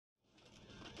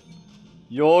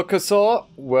Yorkosaw,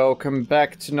 welcome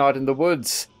back to Night in the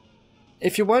Woods.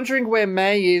 If you're wondering where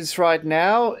May is right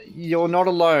now, you're not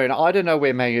alone. I don't know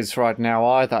where May is right now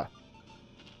either.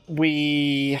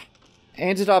 We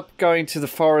ended up going to the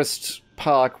forest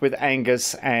park with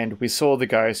Angus and we saw the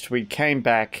ghost. We came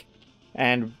back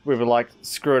and we were like,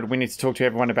 screw it, we need to talk to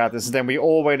everyone about this. And then we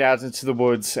all went out into the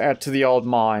woods, out to the old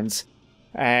mines,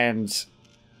 and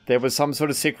there was some sort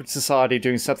of secret society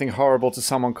doing something horrible to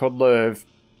someone called Lerv.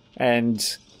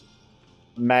 And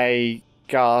May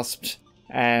gasped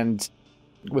and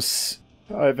was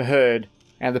overheard,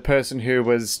 and the person who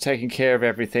was taking care of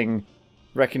everything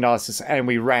recognized us, and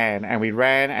we ran,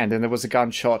 and then there was a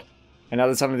gunshot, and now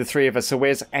there's only the three of us. So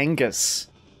where's Angus?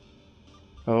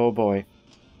 Oh boy.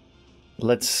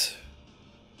 Let's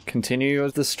continue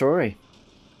the story.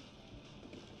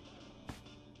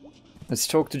 Let's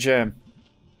talk to Germ.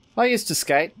 I used to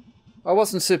skate. I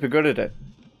wasn't super good at it.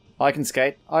 I can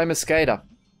skate. I'm a skater.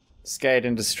 Skate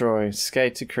and destroy.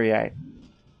 Skate to create.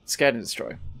 Skate and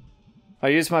destroy. I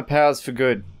use my powers for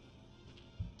good.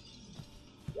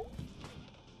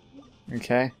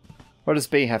 Okay. What does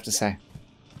B have to say?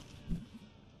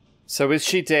 So is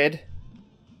she dead?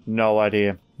 No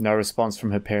idea. No response from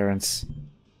her parents.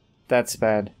 That's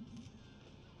bad.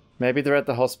 Maybe they're at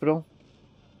the hospital?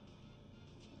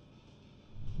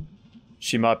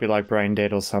 She might be like brain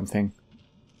dead or something.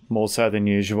 More so than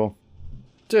usual.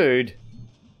 Dude.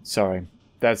 Sorry.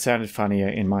 That sounded funnier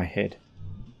in my head.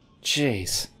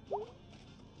 Jeez.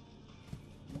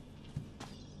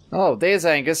 Oh, there's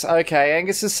Angus. Okay,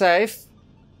 Angus is safe.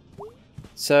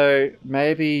 So,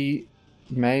 maybe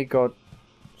May got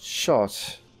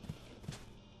shot.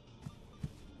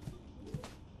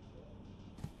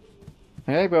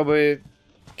 Okay, well, we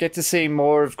get to see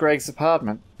more of Greg's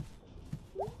apartment.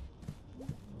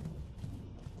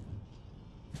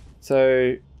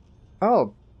 So,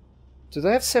 oh, do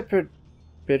they have separate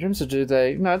bedrooms or do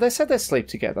they... No, they said they sleep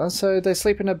together, so they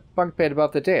sleep in a bunk bed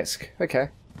above the desk. Okay.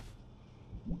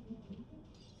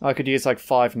 I could use like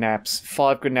 5 naps.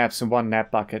 5 good naps in 1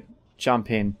 nap bucket. Jump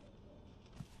in.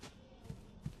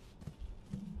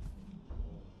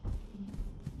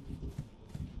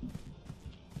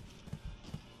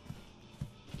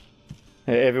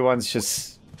 Everyone's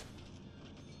just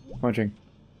wondering.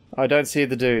 I don't see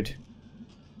the dude.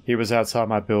 He was outside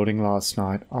my building last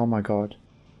night. Oh my god.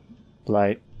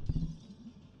 Late.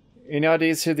 Any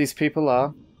ideas who these people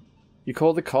are? You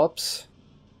call the cops?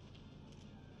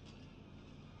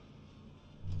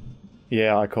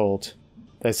 Yeah, I called.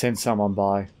 They sent someone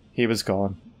by. He was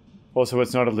gone. Also,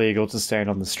 it's not illegal to stand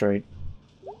on the street.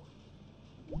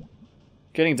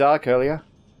 Getting dark earlier?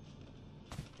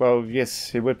 Well,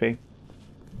 yes, it would be.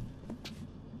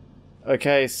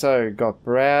 Okay, so, got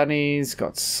brownies,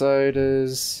 got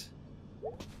sodas.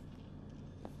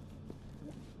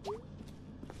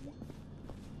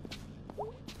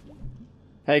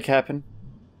 Hey, Cap'n.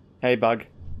 Hey, Bug.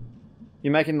 You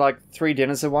making like 3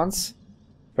 dinners at once?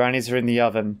 Brownies are in the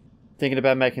oven. Thinking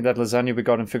about making that lasagna we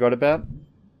got and forgot about?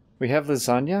 We have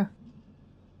lasagna?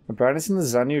 Are brownies and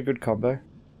lasagna a good combo?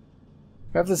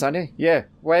 We have lasagna? Yeah,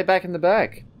 way back in the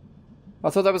back. I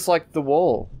thought that was like the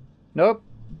wall. Nope.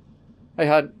 Hey,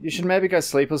 Hud, you should maybe go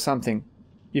sleep or something.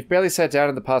 You've barely sat down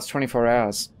in the past 24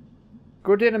 hours.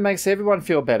 Good dinner makes everyone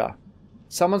feel better.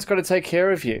 Someone's got to take care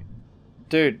of you.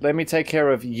 Dude, let me take care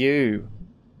of you.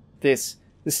 This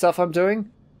stuff I'm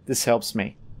doing, this helps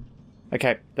me.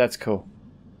 Okay, that's cool.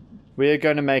 We are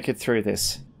going to make it through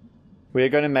this. We are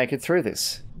going to make it through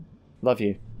this. Love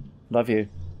you. Love you.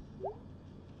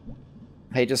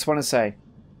 Hey, just want to say,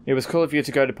 it was cool of you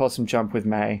to go to Possum Jump with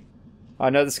May. I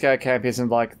know the scout camp isn't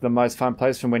like the most fun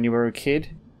place from when you were a kid.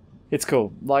 It's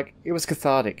cool. Like, it was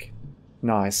cathartic.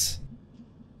 Nice.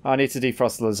 I need to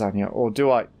defrost the lasagna. Or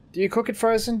do I? Do you cook it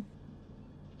frozen?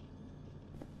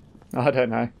 I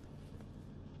don't know.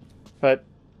 But,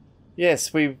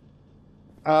 yes,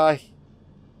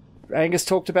 Angus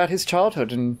talked about his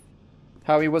childhood and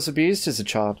how he was abused as a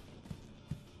child.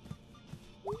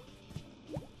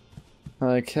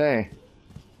 Okay.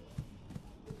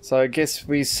 So I guess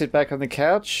we sit back on the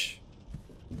couch.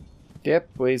 Yep,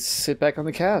 we sit back on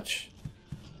the couch.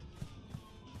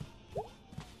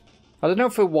 I don't know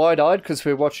if we're wide-eyed because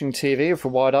we're watching TV or if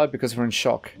we're wide-eyed because we're in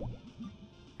shock.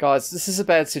 Guys, this is a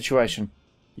bad situation.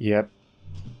 Yep.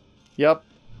 Yep.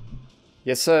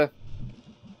 Yes, sir.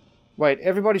 Wait,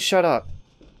 everybody shut up.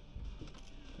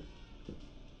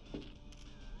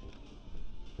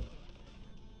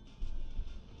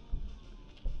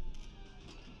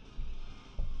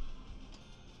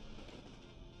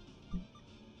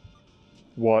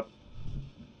 What?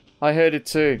 I heard it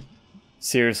too.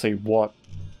 Seriously, what?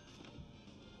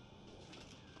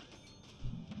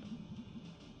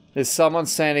 There's someone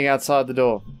standing outside the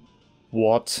door.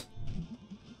 What?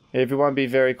 Everyone be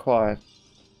very quiet.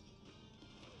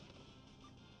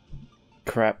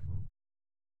 Crap.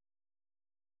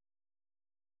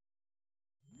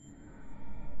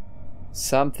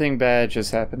 Something bad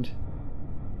just happened.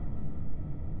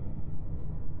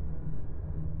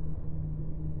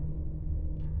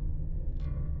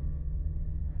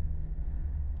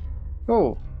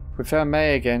 Oh, we found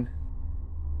May again.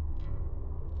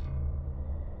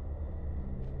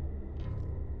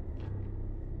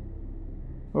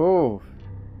 Oh.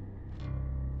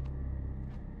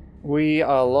 We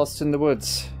are lost in the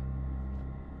woods.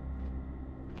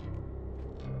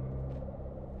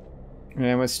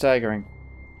 And we're staggering.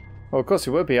 Well, of course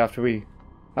we would be after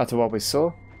what we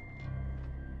saw.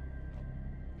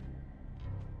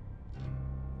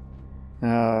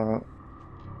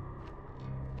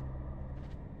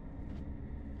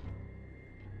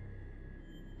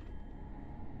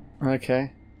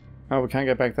 Okay. Oh, we can't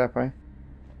go back that way.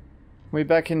 We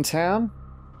back in town?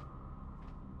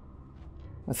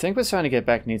 I think we're starting to get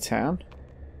back near town.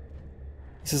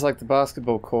 This is like the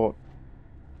basketball court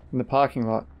in the parking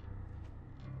lot.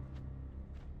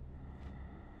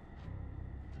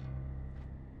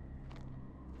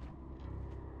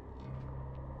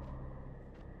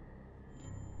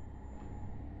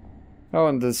 Oh,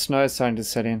 and the snow's starting to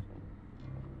set in.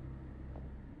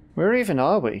 Where even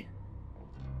are we?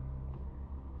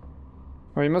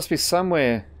 Well, we must be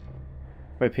somewhere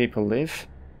where people live.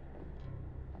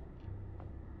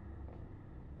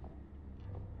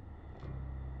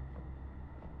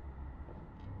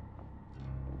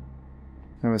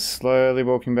 And we're slowly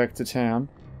walking back to town.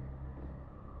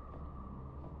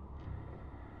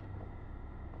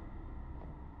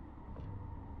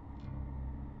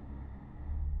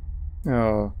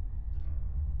 Oh.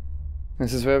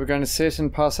 This is where we're going to sit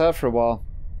and pass out for a while.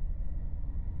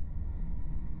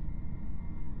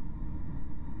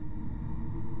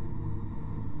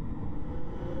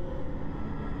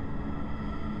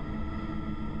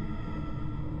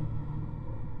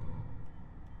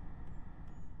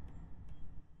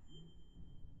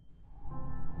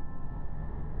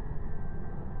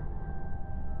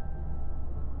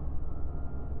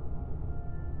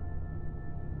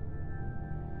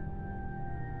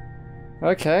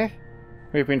 Okay,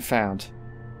 we've been found.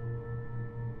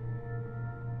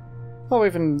 Oh,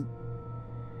 even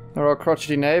there are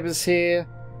crotchety neighbours here.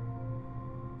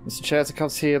 Mr.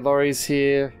 Chazakov's here, Laurie's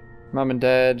here, Mum and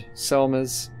Dad,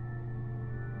 Selma's.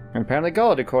 And apparently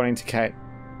God, according to Kate.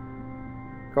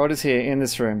 God is here in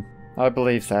this room. I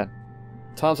believe that.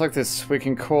 Times like this, we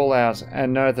can call out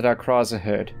and know that our cries are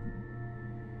heard.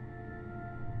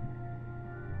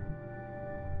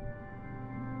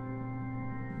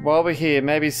 While we're here,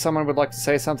 maybe someone would like to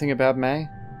say something about May?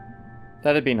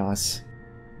 That'd be nice.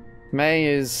 May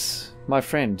is my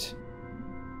friend.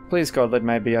 Please God, let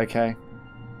May be okay.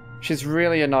 She's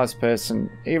really a nice person,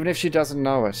 even if she doesn't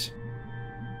know it.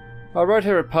 I wrote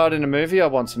her a part in a movie I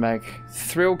want to make,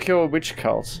 Thrill Kill Witch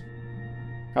Cult.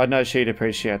 I know she'd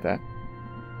appreciate that.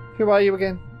 Who are you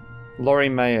again? Laurie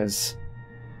Mayers.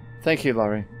 Thank you,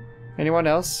 Laurie. Anyone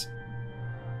else?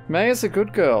 May is a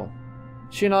good girl.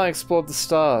 She and I explored the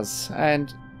stars,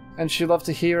 and she loved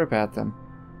to hear about them.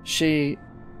 I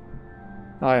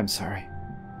am sorry.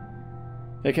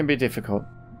 It can be difficult.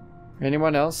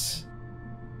 Anyone else?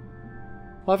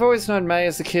 I've always known May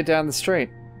as the kid down the street.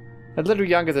 A little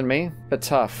younger than me, but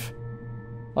tough.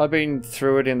 I've been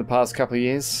through it in the past couple of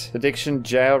years. Addiction,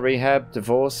 jail, rehab,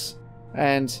 divorce,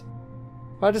 and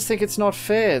I just think it's not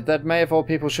fair that May of all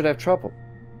people should have trouble.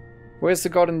 Where's the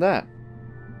God in that?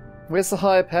 Where's the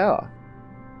higher power?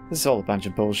 This is all a bunch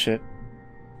of bullshit.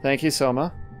 Thank you,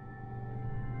 Selma.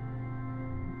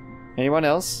 Anyone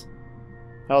else?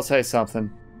 I'll say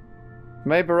something.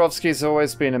 May Borovsky's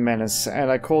always been a menace, and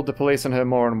I called the police on her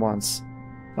more than once.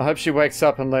 I hope she wakes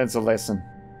up and learns a lesson.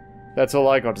 That's all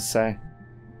I got to say.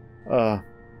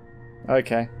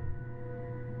 Okay.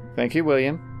 Thank you,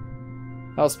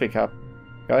 William. I'll speak up.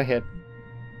 Go ahead.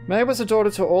 May was a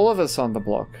daughter to all of us on the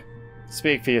block.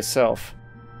 Speak for yourself.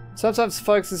 Sometimes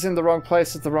folks is in the wrong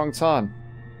place at the wrong time.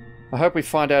 I hope we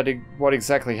find out what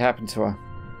exactly happened to her.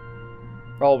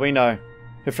 Oh, we know.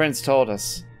 Her friends told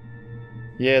us.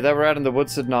 Yeah, they were out in the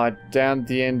woods at night, down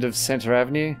the end of Center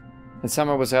Avenue, and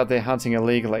someone was out there hunting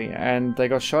illegally, and they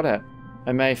got shot at.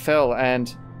 And May fell,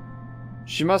 and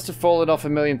she must have fallen off a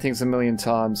million things a million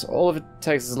times. All of it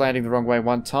takes is landing the wrong way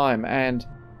one time, and...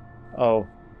 oh,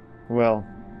 well.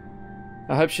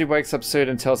 I hope she wakes up soon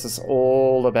and tells us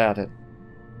all about it.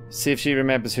 See if she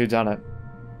remembers who done it.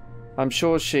 I'm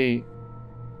sure she...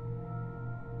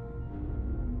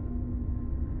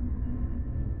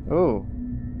 Ooh.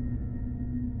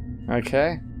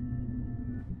 Okay.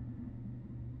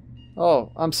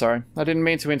 Oh, I'm sorry. I didn't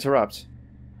mean to interrupt.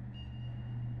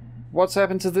 What's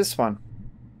happened to this one?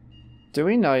 Do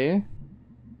we know you?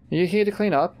 Are you here to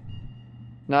clean up?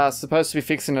 Nah, it's supposed to be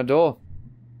fixing a door.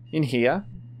 In here?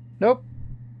 Nope.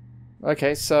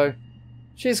 Okay, so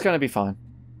she's gonna be fine.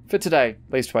 For today,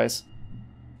 leastways.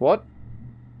 What?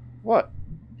 What?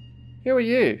 Who are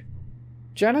you?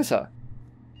 Janitor.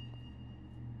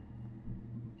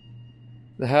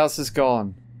 The house is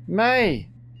gone. May!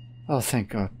 Oh, thank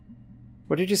God.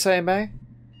 What did you say, May?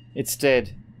 It's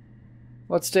dead.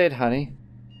 What's dead, honey?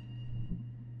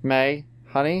 May,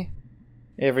 honey?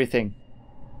 Everything.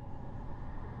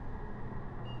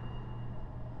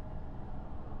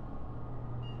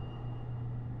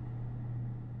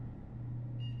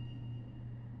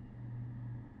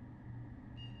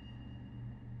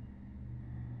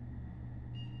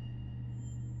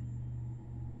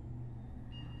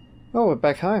 Oh, we're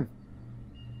back home.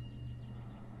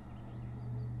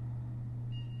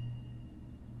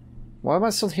 Why am I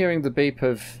still hearing the beep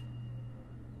of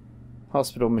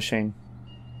hospital machine?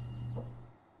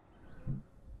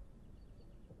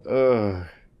 Ugh.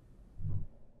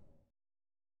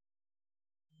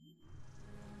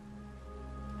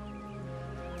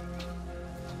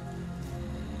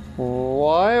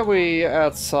 Why are we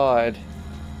outside?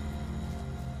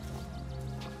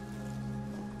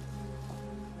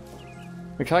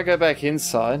 We can't go back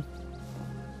inside.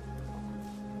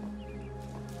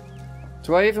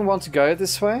 Do I even want to go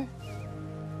this way?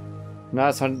 No,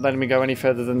 it's not letting me go any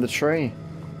further than the tree.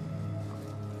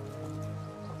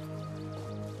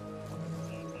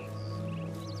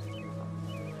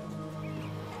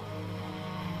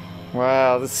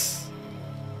 Wow, this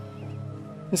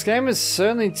game has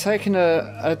certainly taken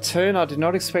a turn I did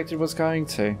not expect it was going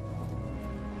to.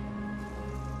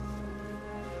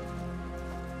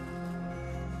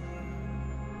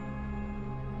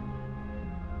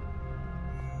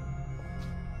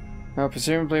 Well,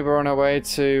 presumably we're on our way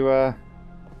to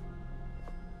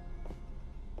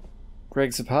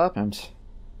Greg's apartment.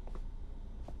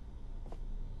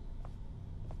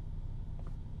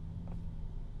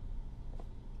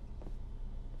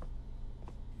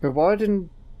 But why didn't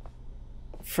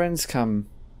friends come?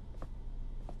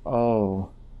 Oh.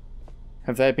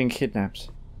 Have they been kidnapped?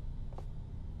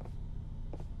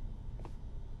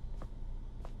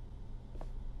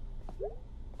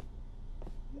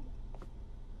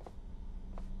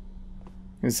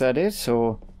 Is that it,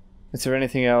 or is there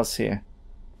anything else here?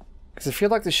 Because I feel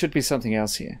like there should be something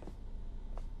else here.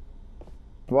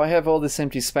 Why have all this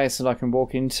empty space that I can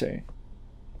walk into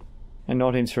and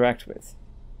not interact with?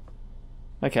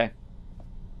 Okay.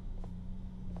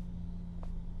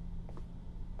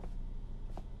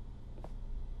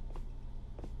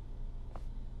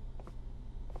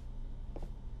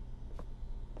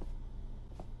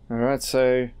 Alright,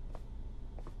 so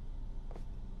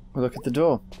we'll look at the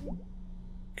door.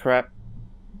 Crap.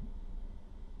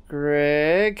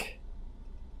 Greg?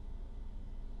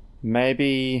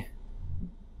 Maybe...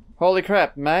 Holy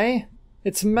crap, May?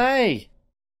 It's May!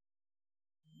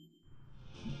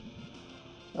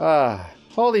 Ah,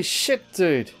 holy shit,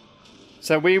 dude.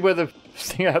 So we were the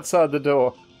thing outside the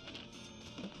door.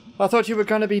 I thought you were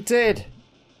gonna be dead.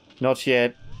 Not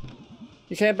yet.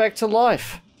 You came back to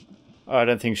life. I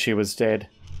don't think she was dead.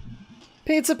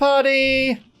 Pizza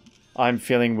party! I'm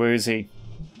feeling woozy.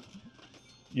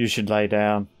 You should lay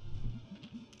down.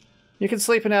 You can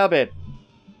sleep in our bed.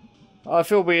 I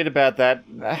feel weird about that.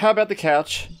 How about the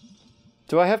couch?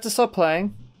 Do I have to stop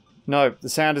playing? No, the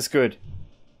sound is good.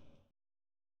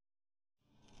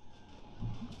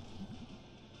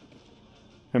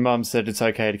 Her mum said it's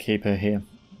okay to keep her here.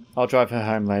 I'll drive her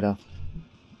home later.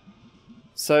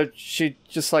 So she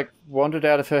just like wandered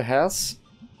out of her house?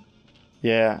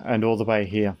 Yeah, and all the way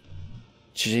here.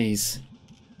 Jeez.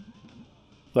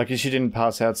 Lucky she didn't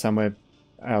pass out somewhere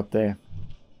out there.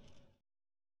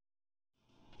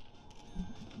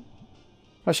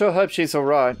 I sure hope she's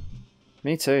alright.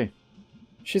 Me too.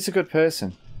 She's a good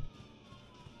person.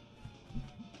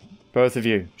 Both of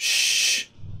you. Shh.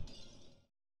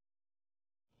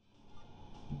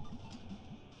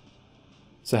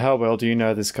 So how well do you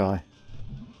know this guy?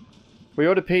 We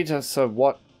order pizza, so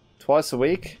what, twice a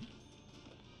week?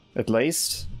 At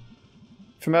least?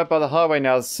 From out by the highway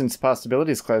now since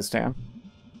Pastability's closed down.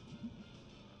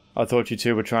 I thought you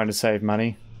two were trying to save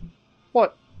money.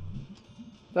 What?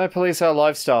 Don't police our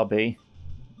lifestyle, B.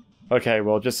 Okay,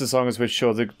 well, just as long as we're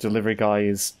sure the delivery guy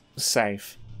is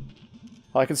safe.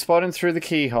 I can spot him through the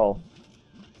keyhole.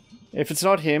 If it's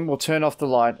not him, we'll turn off the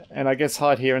light, and I guess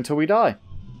hide here until we die.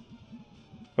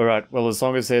 Alright, well, as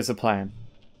long as there's a plan.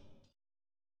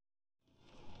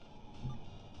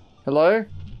 Hello?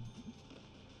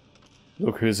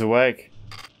 Look who's awake.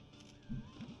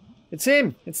 It's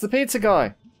him! It's the pizza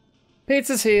guy!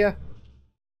 Pizza's here!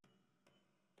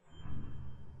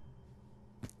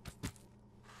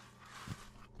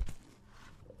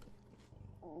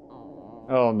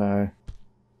 Oh no.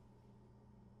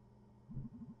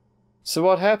 So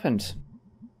what happened?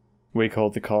 We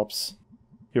called the cops.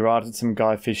 You're right that some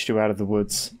guy fished you out of the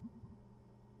woods.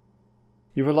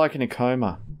 You were like in a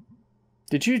coma.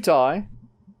 Did you die?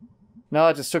 No,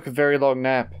 I just took a very long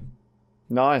nap.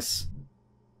 Nice.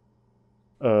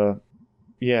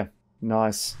 Yeah,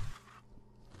 nice.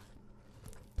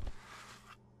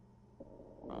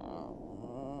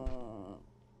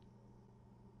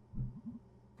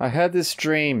 I had this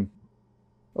dream.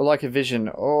 Or like a vision,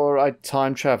 or I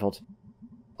time traveled.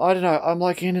 I don't know, I'm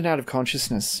like in and out of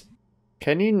consciousness.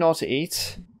 Can you not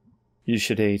eat? You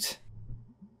should eat.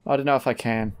 I don't know if I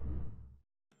can.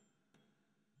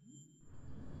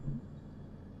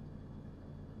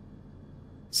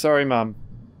 Sorry, Mum.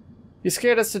 You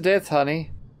scared us to death,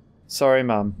 honey. Sorry,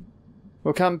 Mum.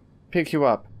 We'll come pick you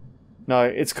up. No,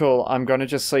 it's cool. I'm gonna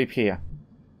just sleep here.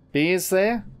 B is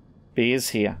there? B is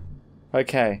here.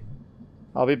 Okay.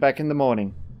 I'll be back in the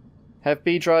morning. Have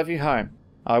B drive you home.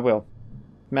 I will.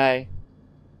 May.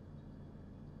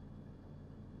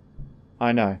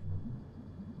 I know.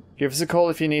 Give us a call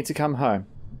if you need to come home.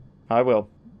 I will.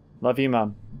 Love you,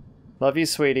 Mum. Love you,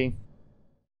 sweetie.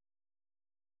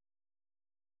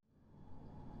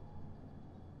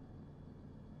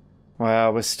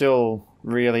 Wow, we're still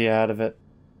really out of it.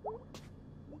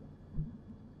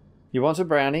 You want a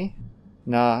brownie?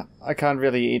 Nah, I can't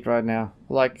really eat right now.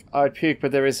 Like, I'd puke,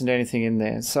 but there isn't anything in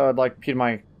there, so I'd like puke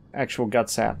my actual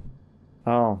guts out.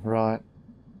 Oh, right.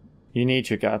 You need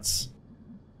your guts.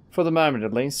 For the moment,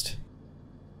 at least.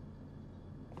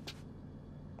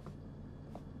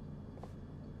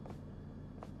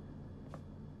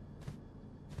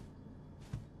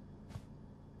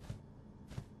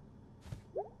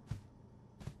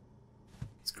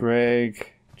 It's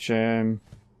Greg, Germ.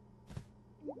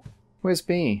 Where's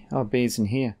B? Oh, B's in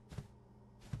here.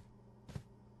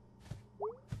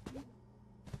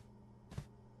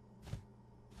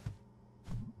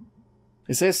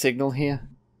 Is there signal here?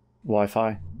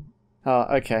 Wi-Fi. Oh,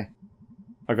 okay.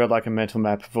 I got like a mental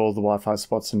map of all the Wi-Fi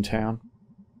spots in town.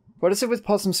 What is it with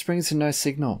Possum Springs and no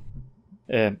signal?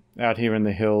 Out here in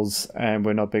the hills, and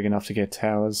we're not big enough to get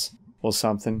towers. Or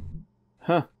something.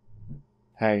 Huh.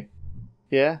 Hey.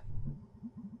 Yeah?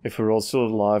 If we're all still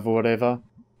alive or whatever,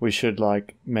 we should,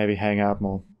 like, maybe hang out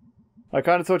more. I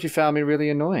kinda thought you found me really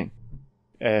annoying.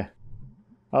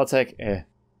 I'll take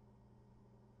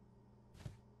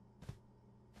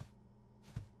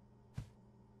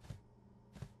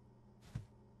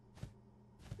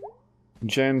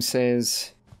Germ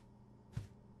says...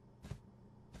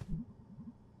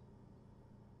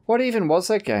 What even was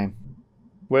that game?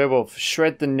 Werewolf,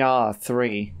 Shred the Gnar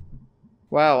 3.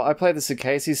 Wow, I played this at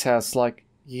Casey's house, like,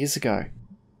 years ago.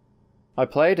 I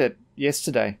played it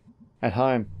yesterday, at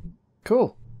home.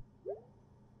 Cool.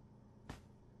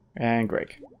 And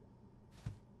Greg.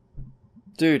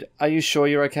 Dude, are you sure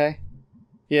you're okay?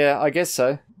 Yeah, I guess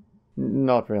so.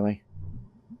 Not really.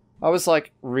 I was,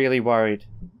 like, really worried.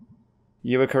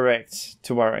 You were correct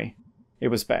to worry. It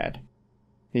was bad.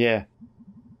 Yeah.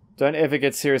 Don't ever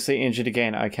get seriously injured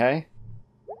again, okay?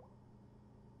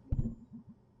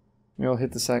 We'll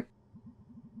hit the sack.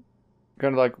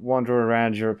 Gonna, like, wander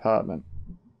around your apartment.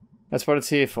 That's what it's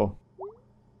here for.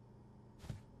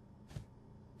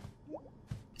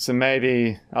 So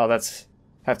maybe... Oh, that's...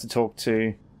 Have to talk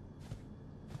to...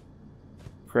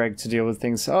 Greg to deal with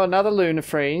things. Oh, another lunar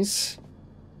freeze.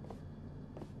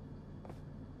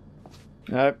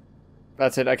 Nope.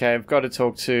 That's it. Okay, I've got to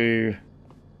talk to...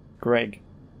 Greg.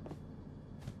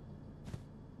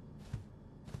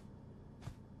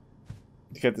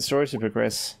 To get the story to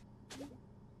progress.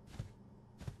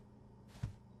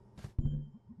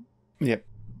 Yep.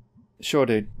 Sure,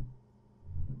 dude.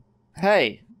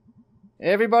 Hey!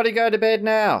 Everybody go to bed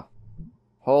now!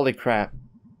 Holy crap.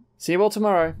 See you all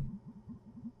tomorrow.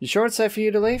 You sure it's safe for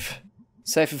you to leave?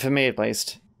 Safer for me, at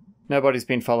least. Nobody's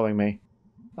been following me.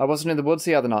 I wasn't in the woods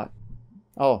the other night.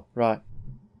 Oh, right.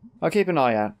 I'll keep an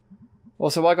eye out.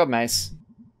 Also, I got mace.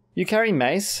 You carry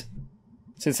mace?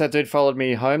 Since that dude followed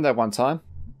me home that one time.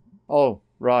 Oh,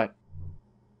 right.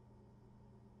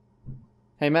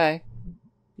 Hey, May.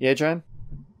 Yeah, Joan?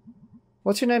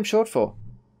 What's your name short for?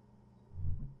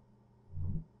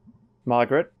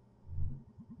 Margaret.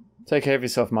 Take care of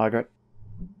yourself, Margaret.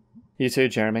 You too,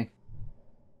 Jeremy.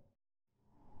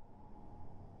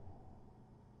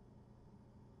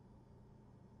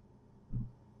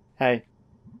 Hey.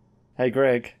 Hey,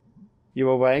 Greg. You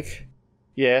awake?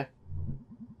 Yeah.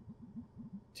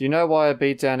 Do you know why I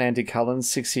beat down Andy Cullen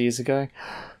 6 years ago?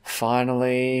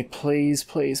 Finally. Please,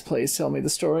 please, please tell me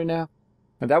the story now.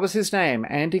 And that was his name,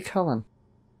 Andy Cullen.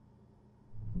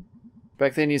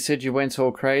 Back then you said you went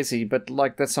all crazy, but,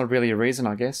 like, that's not really a reason,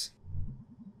 I guess.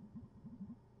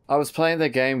 I was playing that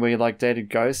game where you, like,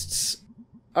 dated ghosts.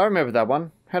 I remember that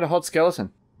one. Had a hot skeleton.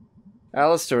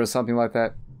 Alistair or something like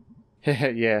that.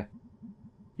 Yeah.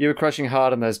 You were crushing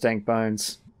hard on those dank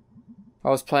bones.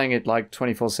 I was playing it, like,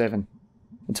 24/7.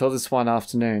 Until this one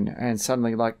afternoon, and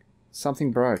suddenly, like,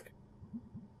 something broke.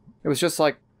 It was just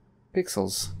like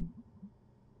pixels.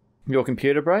 Your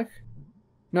computer broke?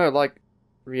 No, like,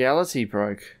 reality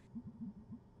broke.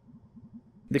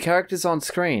 The characters on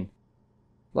screen.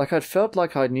 Like, I'd felt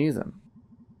like I knew them.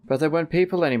 But they weren't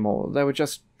people anymore, they were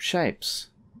just shapes.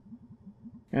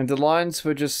 And the lines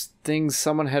were just things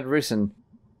someone had written.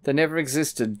 They never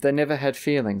existed, they never had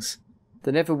feelings.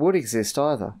 They never would exist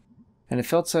either. And it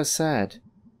felt so sad.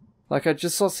 Like I'd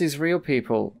just lost these real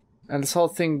people, and this whole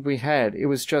thing we had, it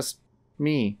was just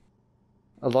me.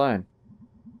 Alone.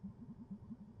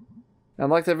 And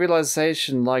like the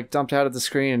realization, like, dumped out of the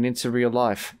screen and into real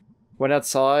life. Went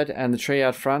outside, and the tree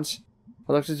out front,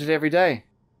 I looked at it every day.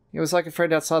 It was like a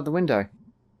friend outside the window.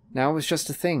 Now it was just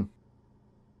a thing.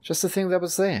 Just a thing that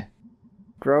was there.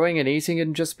 Growing and eating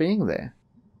and just being there.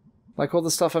 Like all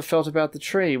the stuff I felt about the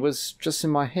tree was just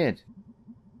in my head.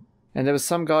 And there was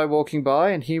some guy walking by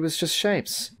and he was just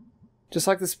shapes. Just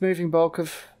like this moving bulk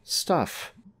of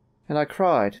stuff. And I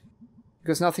cried.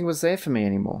 Because nothing was there for me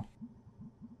anymore.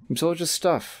 It was all just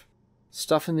stuff.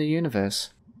 Stuff in the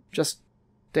universe. Just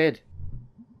dead.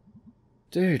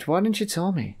 Dude, why didn't you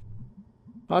tell me?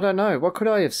 I don't know. What could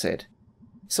I have said?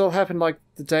 This all happened like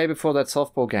the day before that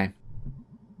softball game.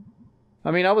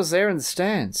 I mean, I was there in the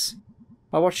stands.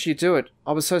 I watched you do it.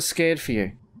 I was so scared for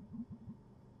you.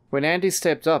 When Andy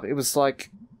stepped up, it was like...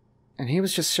 And he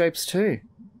was just shapes too.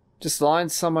 Just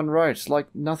lines someone wrote,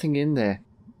 like nothing in there.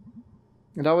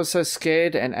 And I was so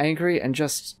scared and angry and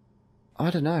just... I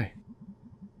don't know.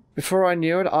 Before I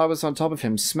knew it, I was on top of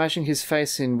him, smashing his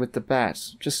face in with the bat.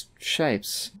 Just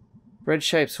shapes. Red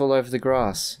shapes all over the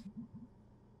grass.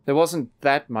 There wasn't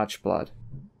that much blood.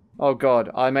 Oh God,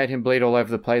 I made him bleed all over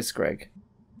the place, Greg.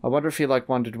 I wonder if he, like,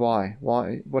 wondered why.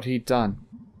 What he'd done.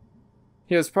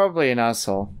 He was probably an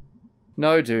asshole.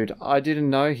 No, dude, I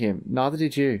didn't know him. Neither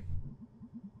did you.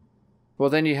 Well,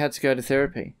 then you had to go to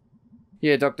therapy.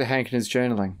 Yeah, Dr. Hank and his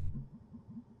journaling.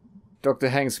 Dr.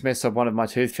 Hank's messed up one of my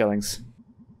tooth fillings.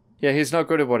 Yeah, he's not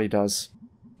good at what he does.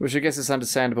 Which I guess is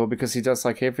understandable because he does,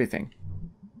 like, everything.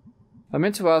 I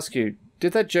meant to ask you,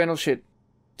 did that journal shit...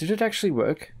 Did it actually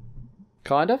work?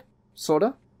 Kinda?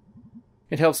 Sorta?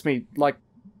 It helps me, like,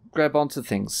 grab onto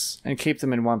things and keep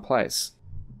them in one place.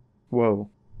 Whoa.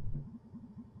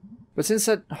 But since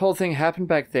that whole thing happened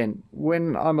back then,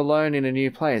 when I'm alone in a new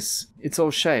place, it's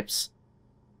all shapes.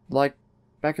 Like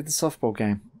back at the softball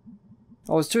game.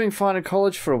 I was doing fine in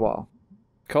college for a while.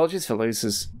 College is for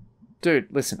losers. Dude,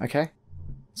 listen, okay?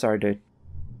 Sorry, dude.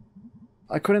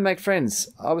 I couldn't make friends.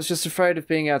 I was just afraid of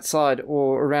being outside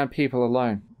or around people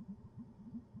alone.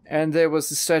 And there was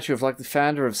the statue of, like, the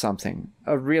founder of something.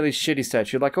 A really shitty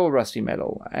statue, like all rusty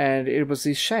metal. And it was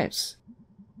these shapes.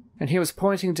 And he was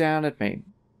pointing down at me.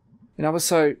 And I was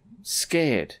so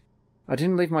scared. I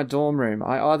didn't leave my dorm room.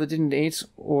 I either didn't eat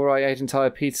or I ate entire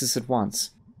pizzas at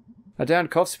once. I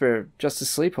downed cough syrup just to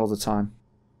sleep all the time.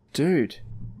 Dude.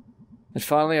 And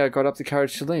finally I got up the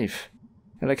courage to leave.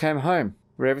 And I came home,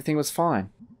 where everything was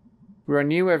fine. Where I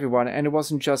knew everyone and it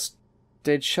wasn't just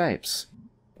dead shapes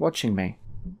watching me.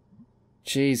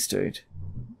 Jeez, dude.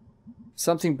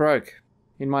 Something broke.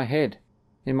 In my head.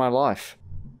 In my life.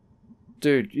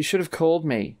 Dude, you should have called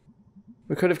me.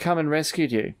 We could have come and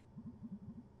rescued you.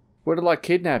 Would have, like,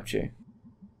 kidnapped you.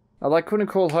 I, like, couldn't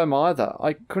call home either.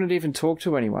 I couldn't even talk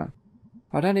to anyone.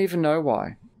 I don't even know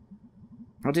why.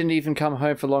 I didn't even come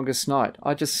home for longest night.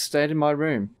 I just stayed in my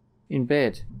room. In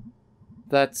bed.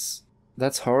 That's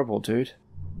horrible, dude.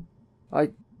 I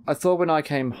thought when I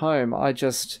came home, I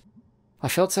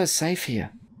felt so safe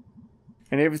here.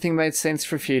 And everything made sense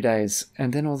for a few days.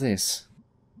 And then all this.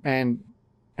 And...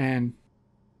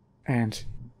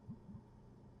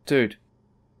 Dude.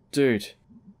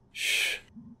 Shh.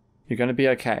 You're gonna be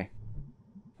okay.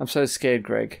 I'm so scared,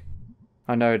 Greg.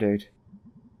 I know, dude.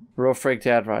 We're all freaked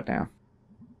out right now.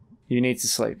 You need to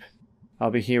sleep.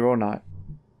 I'll be here all night.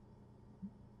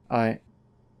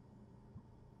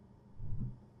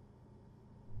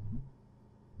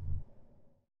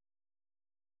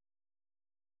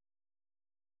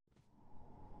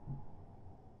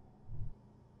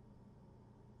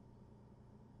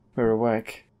 We're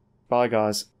awake. Bye,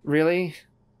 guys. Really?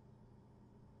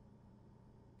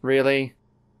 Really?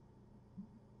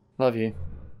 Love you.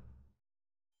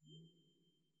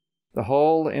 The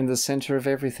hole in the center of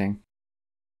everything.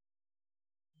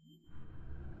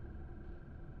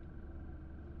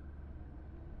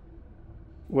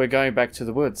 We're going back to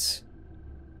the woods.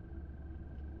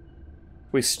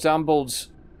 We stumbled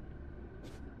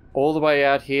all the way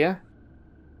out here,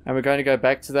 and we're going to go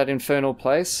back to that infernal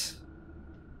place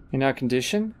in our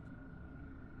condition?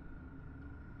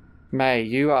 May,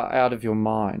 you are out of your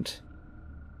mind.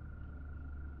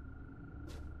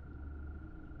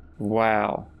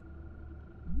 Wow.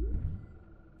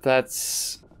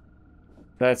 That's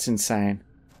insane.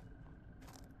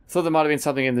 Thought there might have been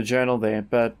something in the journal there,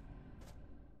 but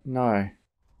no.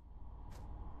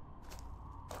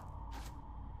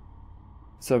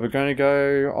 So we're going to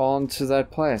go on to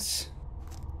that place.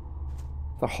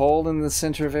 The hole in the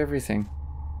center of everything.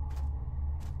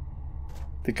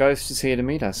 The ghost is here to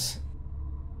meet us.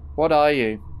 What are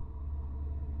you?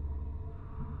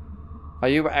 Are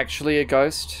you actually a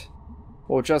ghost?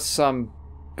 Or just some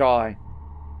guy?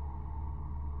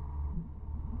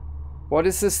 What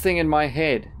is this thing in my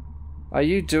head? Are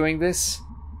you doing this?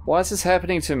 Why is this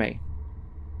happening to me?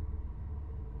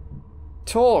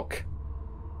 Talk!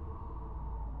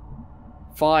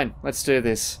 Fine, let's do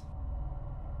this.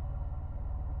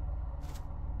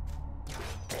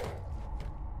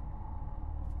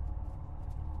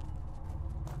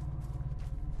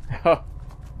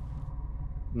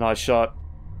 Nice shot.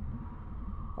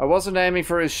 I wasn't aiming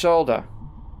for his shoulder.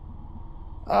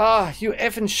 Ah, you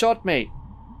effing shot me.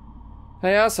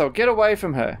 Hey asshole, get away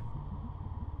from her.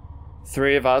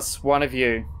 3 of us, 1 of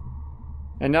you.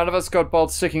 And none of us got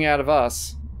bolts sticking out of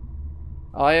us.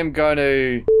 I am going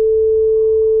to...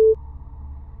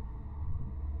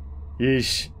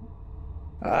 Yeesh.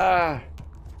 Ah.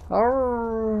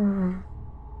 Oh.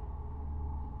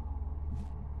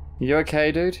 You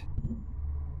okay, dude?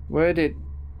 Where did...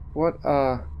 What,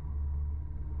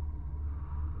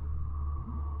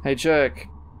 Hey, jerk.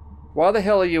 Why the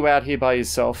hell are you out here by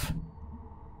yourself?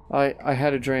 I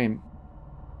had a dream.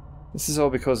 This is all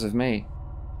because of me.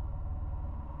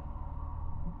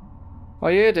 Oh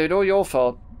yeah, dude, all your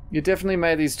fault. You definitely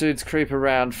made these dudes creep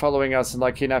around, following us and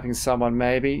like kidnapping someone,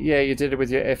 maybe. Yeah, you did it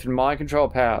with your effing mind control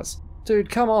powers. Dude,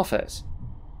 come off it.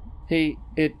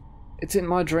 It's in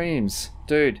my dreams.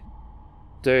 Dude.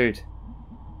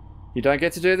 You don't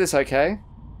get to do this, okay?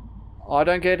 I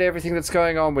don't get everything that's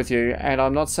going on with you, and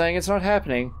I'm not saying it's not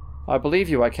happening. I believe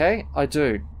you, okay? I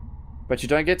do. But you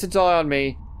don't get to die on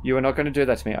me. You are not going to do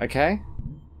that to me, okay?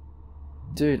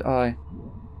 Dude, I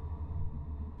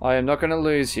am not going to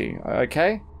lose you,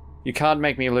 okay? You can't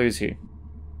make me lose you.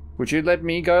 Would you let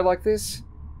me go like this?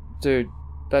 Dude,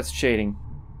 that's cheating.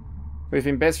 We've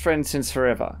been best friends since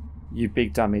forever, you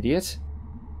big dumb idiot.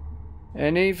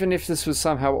 And even if this was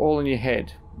somehow all in your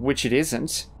head, which it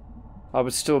isn't, I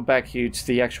would still back you to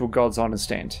the actual God's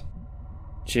honest end.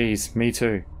 Jeez, me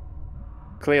too.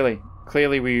 Clearly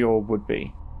we all would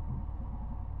be.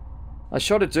 I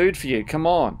shot a dude for you, come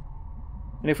on.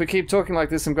 And if we keep talking like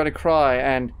this, I'm gonna cry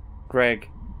and... Greg.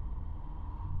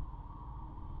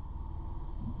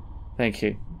 Thank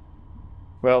you.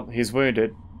 Well, he's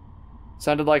wounded.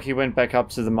 Sounded like he went back up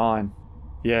to the mine.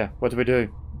 Yeah, what do we do?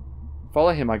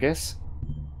 Follow him, I guess.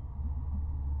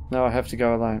 No, I have to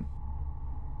go alone.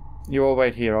 You all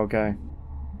wait here, I'll go.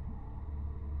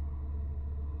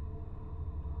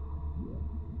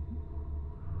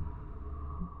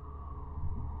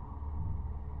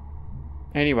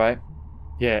 Anyway.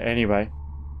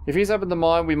 If he's up in the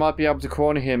mine, we might be able to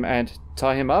corner him and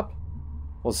tie him up?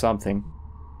 Or something.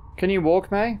 Can you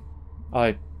walk, May?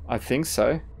 I think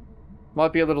so.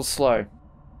 Might be a little slow.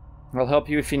 I'll help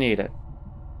you if you need it.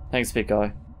 Thanks, big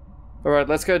guy. Alright,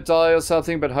 let's go die or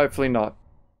something, but hopefully not.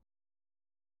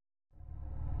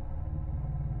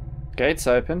 Gates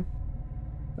open.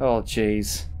 Oh,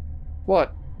 jeez.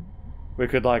 What? We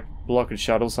could, like, block it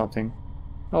shut or something.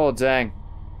 Oh, dang.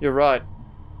 You're right.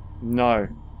 No.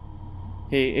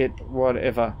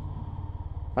 Whatever.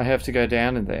 I have to go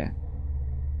down in there.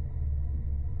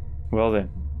 Well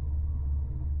then.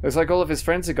 Looks like all of his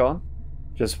friends are gone.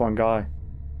 Just one guy.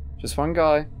 Just one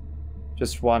guy.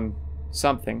 Just one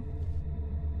something.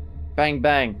 Bang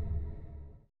bang.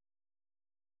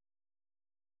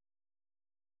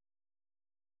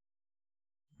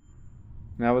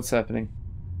 Now what's happening?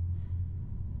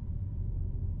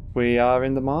 We are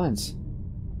in the mines.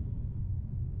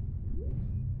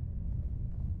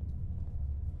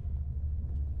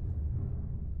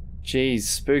 Jeez,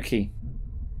 spooky.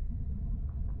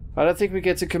 I don't think we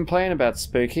get to complain about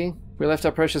spooky. We left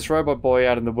our precious robot boy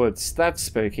out in the woods. That's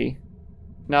spooky.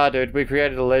 Nah, dude, we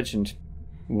created a legend.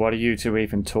 What are you two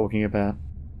even talking about?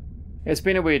 It's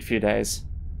been a weird few days.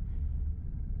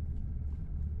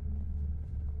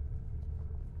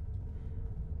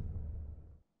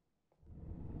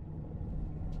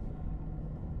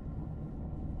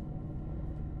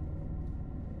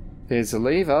 There's a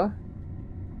lever.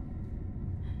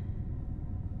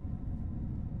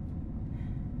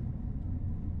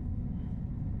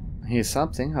 Here's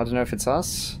something. I don't know if it's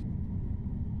us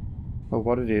or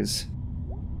what it is.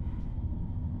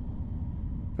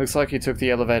 Looks like he took the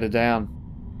elevator down.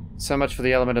 So much for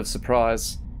the element of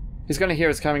surprise. He's going to hear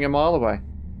us coming a mile away.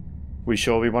 We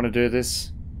sure we want to do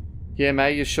this? Yeah,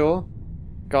 May, you sure?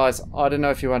 Guys, I don't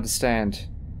know if you understand.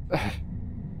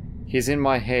 He's in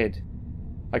my head.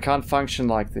 I can't function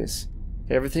like this.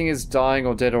 Everything is dying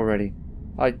or dead already.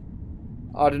 I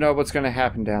don't know what's going to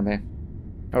happen down there.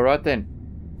 Alright then.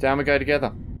 Down we go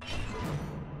together.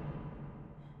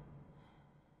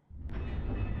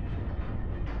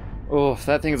 Oh,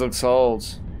 that thing looks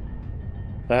old.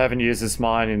 They haven't used this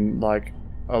mine in, like,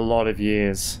 a lot of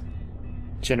years.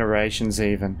 Generations,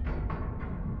 even.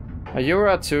 Are you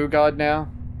our tour guide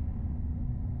now?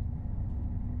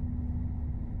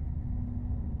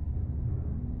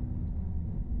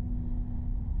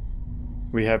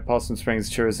 We have Possum Springs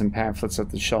tourism pamphlets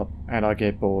at the shop, and I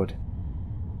get bored.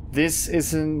 This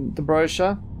isn't the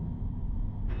brochure?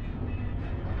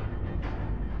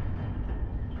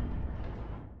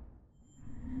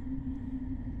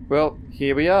 Well,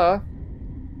 here we are.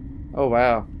 Oh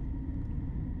wow.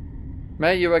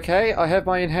 May, you okay? I have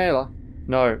my inhaler.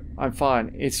 No, I'm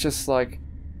fine. It's just like...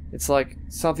 It's like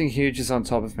something huge is on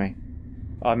top of me.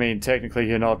 I mean, technically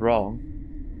you're not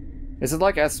wrong. Is it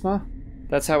like asthma?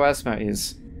 That's how asthma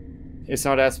is. It's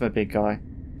not asthma, big guy.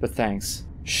 But thanks.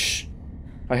 Shh.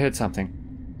 I heard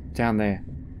something. Down there.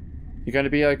 You going to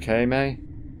be okay, May?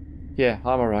 Yeah,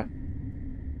 I'm alright.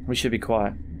 We should be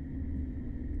quiet.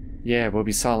 Yeah, we'll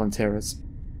be silent terrors.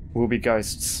 We'll be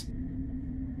ghosts.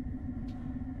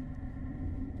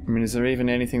 I mean, is there even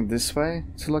anything this way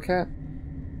to look at?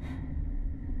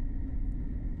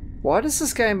 Why does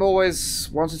this game always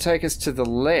want to take us to the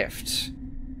left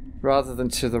rather than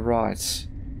to the right?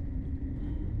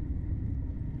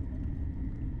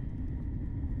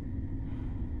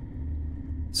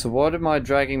 So what am I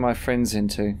dragging my friends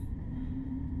into?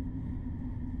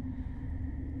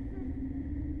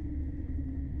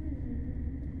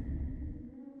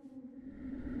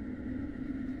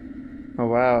 Oh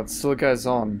wow, it still goes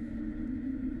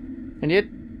on. And yet,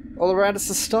 all around us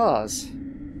are stars.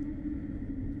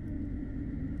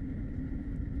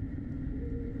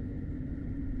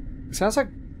 It sounds like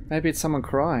maybe it's someone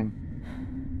crying.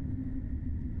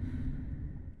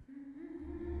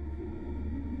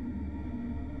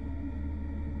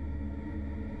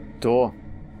 Door.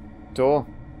 Door.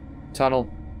 Tunnel.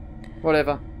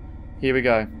 Whatever. Here we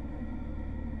go.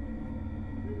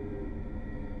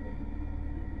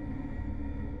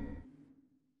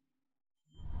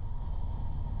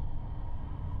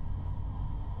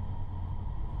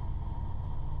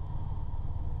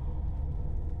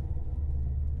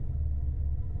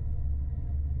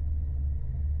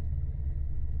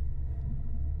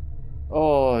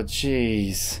 Oh,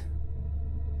 jeez.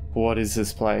 What is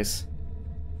this place?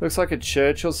 Looks like a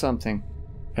church or something.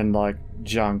 And like,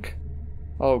 junk.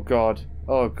 Oh god.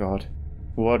 Oh god.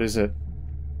 What is it?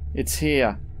 It's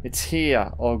here. It's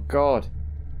here. Oh god.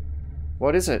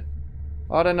 What is it?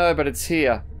 I don't know, but it's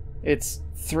here. It's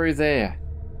through there.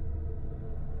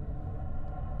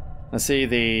 I see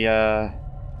the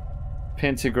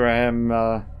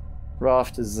pentagram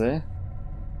rafters there.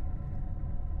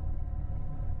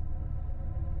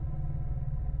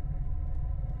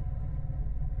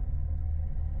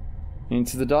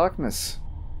 Into the darkness.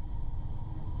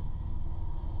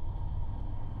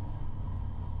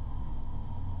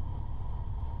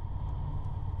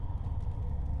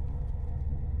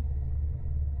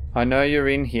 I know you're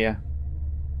in here.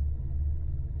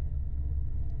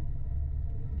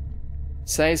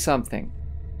 Say something.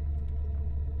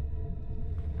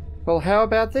 Well, how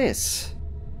about this?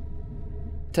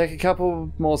 Take a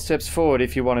couple more steps forward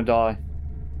if you want to die.